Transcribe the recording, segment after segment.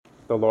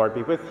The Lord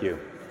be with you.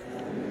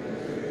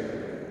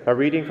 A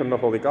reading from the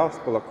Holy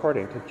Gospel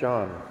according to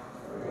John.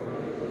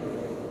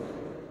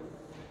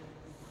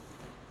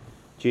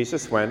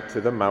 Jesus went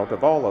to the Mount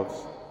of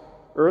Olives.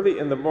 Early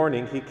in the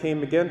morning he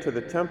came again to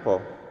the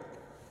temple.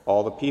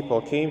 All the people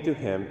came to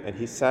him, and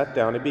he sat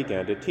down and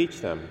began to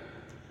teach them.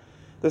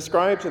 The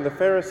scribes and the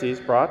Pharisees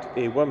brought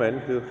a woman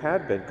who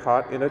had been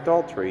caught in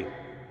adultery,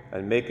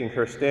 and making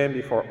her stand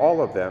before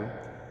all of them,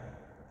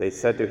 they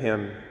said to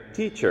him,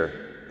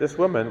 "Teacher, this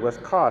woman was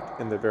caught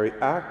in the very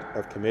act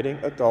of committing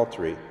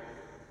adultery.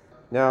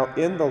 Now,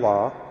 in the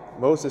law,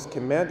 Moses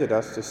commanded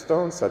us to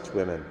stone such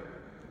women.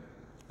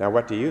 Now,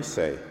 what do you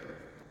say?"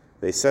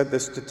 They said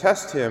this to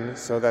test him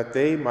so that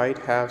they might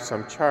have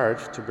some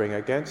charge to bring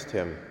against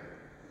him.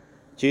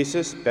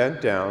 Jesus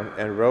bent down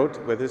and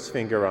wrote with his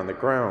finger on the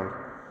ground.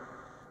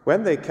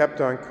 When they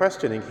kept on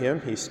questioning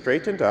him, he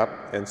straightened up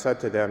and said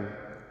to them,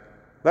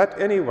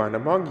 "Let anyone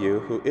among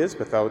you who is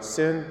without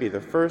sin be the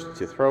first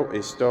to throw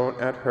a stone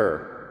at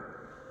her."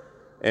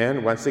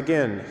 And once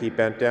again he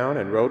bent down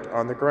and wrote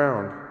on the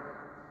ground.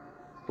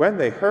 When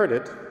they heard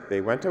it, they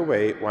went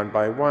away one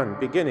by one,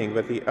 beginning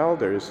with the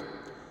elders,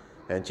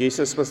 and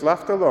Jesus was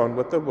left alone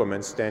with the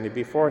woman standing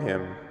before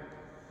him.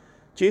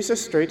 Jesus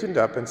straightened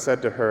up and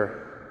said to her,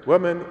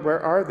 "Woman, where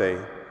are they?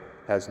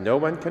 Has no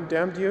one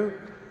condemned you?"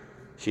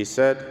 She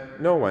said,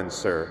 "No one,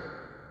 sir."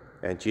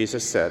 And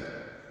Jesus said,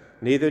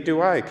 "Neither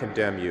do I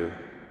condemn you.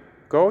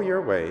 Go your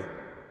way,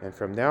 and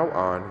from now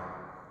on,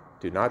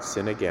 do not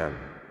sin again."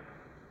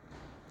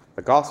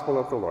 The Gospel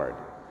of the Lord.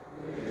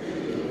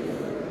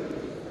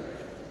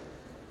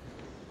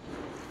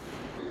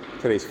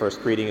 Today's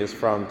first reading is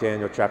from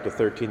Daniel chapter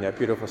 13, that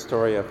beautiful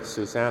story of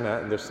Susanna,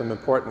 and there's some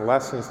important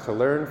lessons to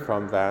learn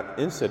from that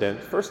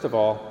incident. First of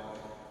all,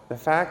 the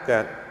fact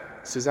that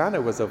Susanna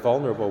was a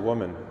vulnerable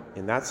woman.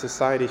 In that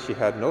society, she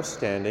had no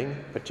standing,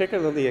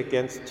 particularly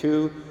against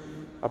two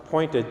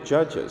appointed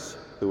judges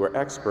who were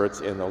experts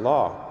in the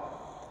law.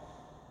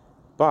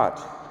 But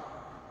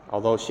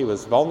although she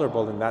was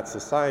vulnerable in that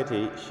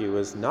society, she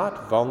was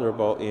not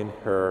vulnerable in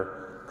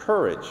her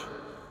courage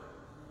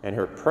and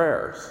her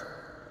prayers.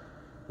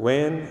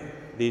 When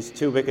these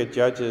two wicked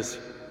judges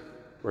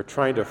were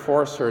trying to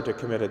force her to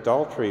commit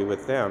adultery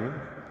with them,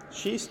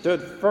 she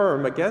stood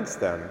firm against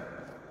them.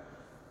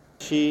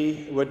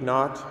 She would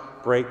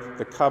not break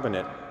the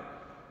covenant.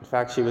 In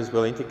fact, she was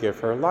willing to give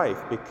her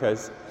life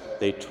because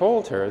they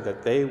told her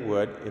that they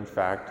would, in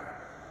fact,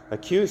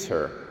 accuse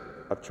her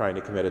of trying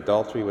to commit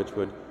adultery, which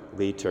would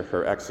lead to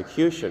her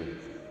execution.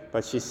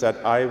 But she said,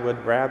 "I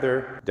would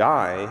rather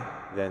die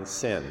than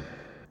sin."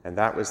 And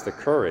that was the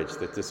courage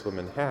that this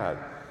woman had.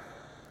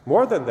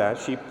 More than that,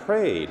 she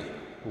prayed.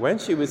 When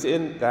she was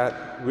in that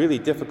really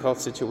difficult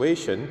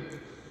situation,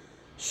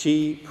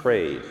 she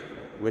prayed,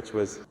 which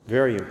was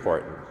very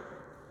important.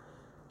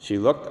 She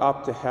looked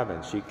up to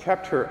heaven. She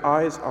kept her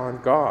eyes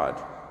on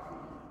God,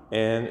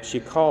 and she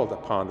called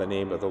upon the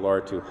name of the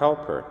Lord to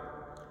help her.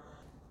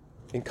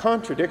 In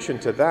contradiction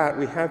to that,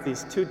 we have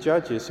these two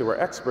judges who are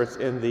experts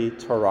in the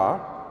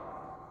Torah,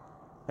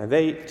 and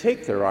they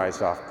take their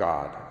eyes off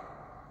God,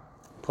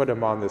 put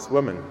them on this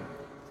woman.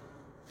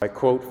 I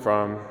quote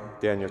from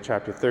Daniel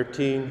chapter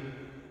 13,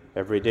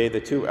 "Every day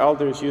the two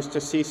elders used to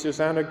see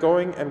Susanna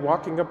going and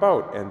walking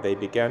about, and they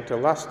began to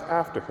lust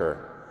after her.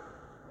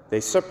 They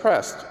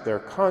suppressed their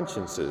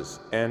consciences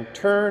and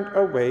turned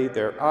away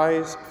their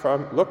eyes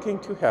from looking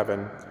to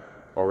heaven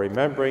or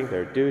remembering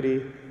their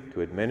duty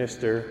to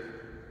administer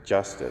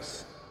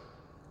justice."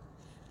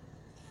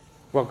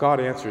 Well, God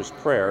answers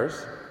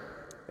prayers,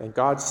 and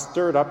God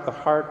stirred up the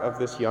heart of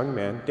this young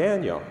man,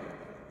 Daniel.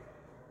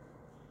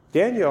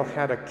 Daniel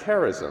had a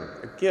charism,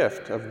 a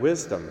gift of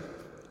wisdom.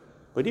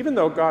 But even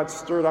though God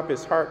stirred up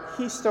his heart,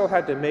 he still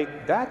had to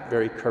make that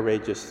very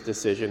courageous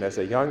decision as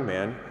a young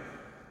man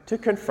to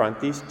confront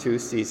these two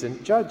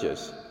seasoned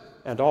judges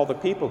and all the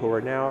people who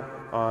were now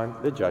on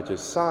the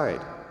judge's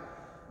side.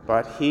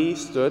 But he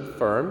stood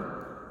firm,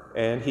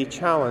 and he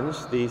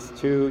challenged these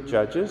two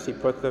judges. He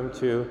put them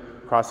to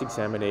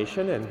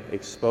cross-examination and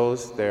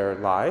exposed their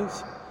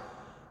lies.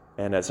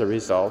 And as a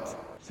result,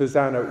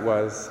 Susanna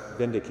was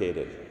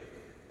vindicated,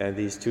 and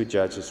these two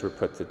judges were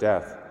put to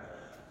death.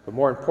 But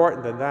more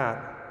important than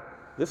that,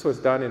 this was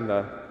done in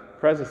the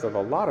presence of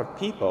a lot of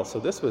people, so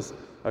this was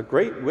a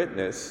great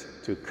witness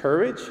to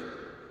courage,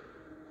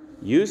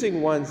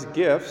 using one's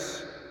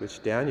gifts,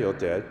 which Daniel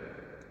did,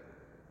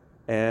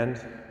 and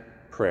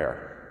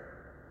prayer.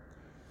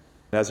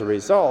 As a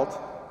result,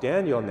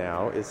 Daniel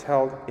now is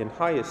held in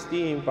high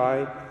esteem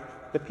by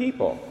the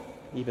people,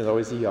 even though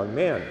he's a young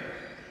man.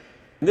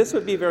 And this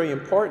would be very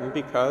important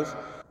because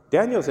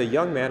Daniel's a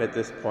young man at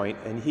this point,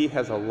 and he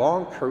has a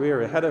long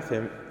career ahead of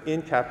him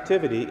in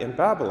captivity in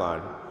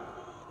Babylon.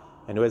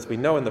 And as we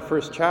know in the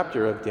first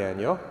chapter of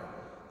Daniel,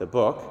 the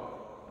book,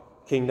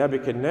 King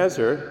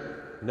Nebuchadnezzar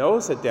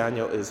knows that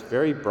Daniel is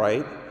very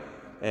bright,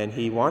 and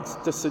he wants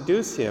to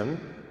seduce him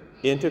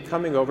into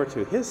coming over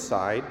to his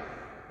side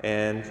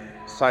and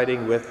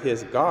siding with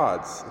his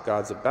gods, the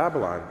gods of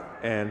Babylon,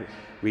 and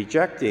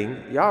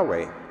rejecting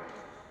Yahweh.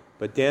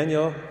 But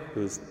Daniel,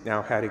 who's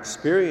now had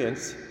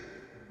experience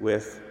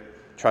with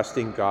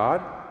trusting God,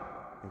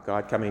 and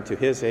God coming to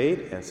his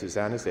aid and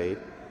Susanna's aid,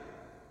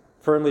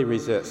 firmly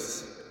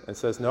resists and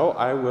says, "No,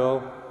 I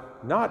will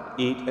not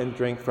eat and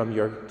drink from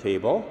your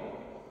table."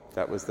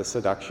 That was the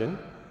seduction,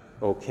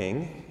 O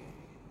king.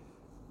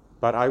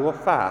 "But I will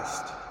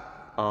fast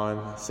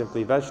on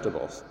simply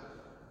vegetables."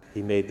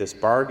 He made this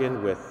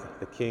bargain with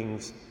the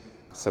king's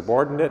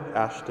subordinate,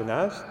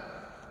 Ashkenaz,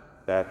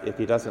 that if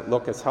he doesn't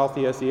look as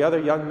healthy as the other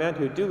young men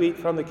who do eat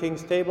from the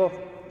king's table,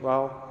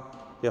 well,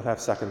 he'll have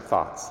second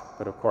thoughts.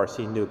 But of course,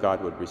 he knew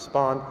God would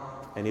respond,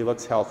 and he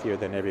looks healthier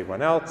than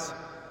everyone else,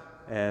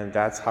 and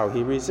that's how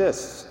he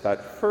resists. That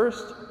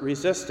first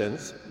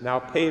resistance now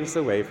paves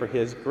the way for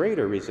his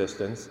greater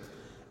resistance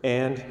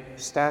and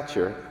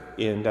stature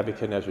in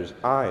Nebuchadnezzar's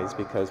eyes,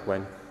 because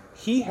when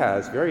he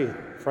has very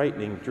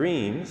frightening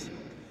dreams,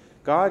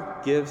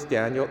 God gives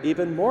Daniel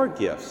even more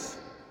gifts,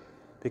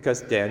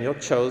 because Daniel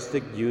chose to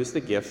use the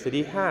gifts that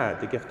he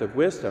had, the gift of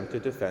wisdom, to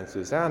defend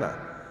Susanna.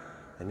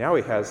 And now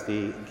he has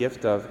the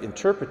gift of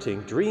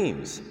interpreting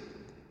dreams.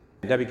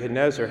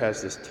 Nebuchadnezzar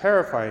has this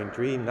terrifying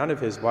dream. None of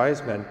his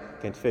wise men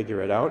can figure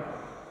it out.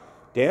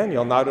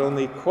 Daniel not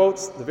only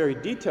quotes the very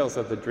details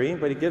of the dream,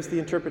 but he gives the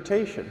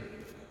interpretation.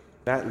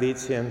 That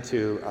leads him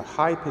to a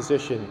high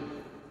position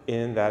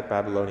in that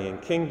Babylonian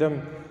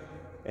kingdom,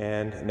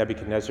 and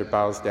Nebuchadnezzar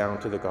bows down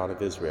to the God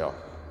of Israel.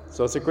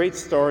 So it's a great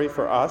story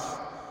for us.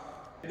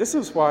 This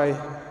is why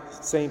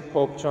St.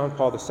 Pope John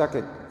Paul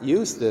II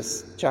used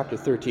this chapter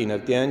 13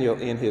 of Daniel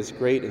in his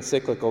great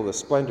encyclical, The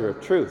Splendor of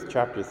Truth,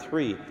 chapter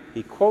 3.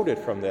 He quoted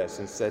from this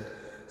and said,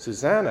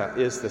 Susanna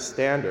is the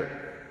standard.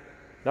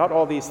 Not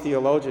all these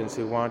theologians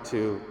who want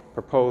to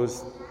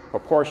propose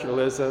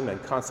proportionalism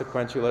and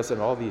consequentialism,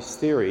 all these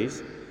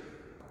theories,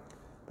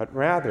 but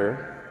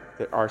rather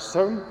there are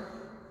some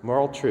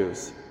moral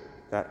truths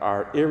that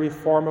are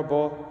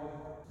irreformable,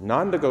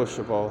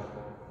 non-negotiable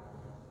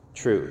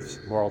truths,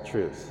 moral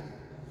truths.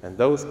 And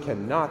those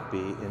cannot be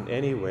in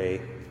any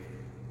way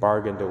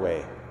bargained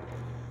away.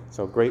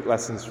 So great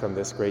lessons from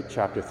this great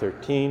chapter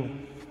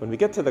 13. When we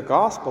get to the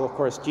gospel, of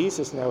course,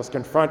 Jesus now is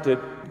confronted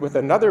with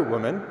another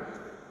woman.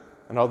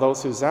 And although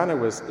Susanna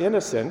was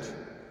innocent,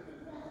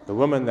 the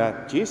woman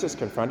that Jesus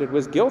confronted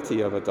was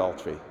guilty of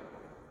adultery.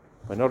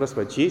 But notice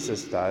what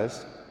Jesus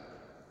does.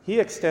 He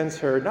extends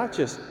her not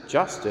just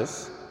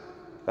justice,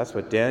 that's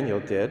what Daniel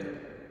did,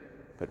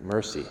 but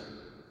mercy.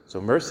 So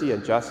mercy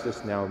and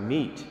justice now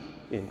meet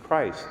in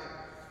Christ,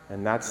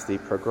 and that's the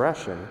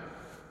progression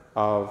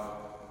of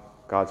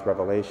God's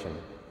revelation.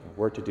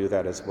 We're to do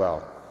that as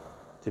well,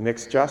 to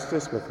mix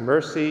justice with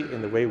mercy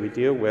in the way we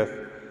deal with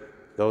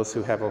those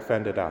who have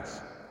offended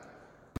us.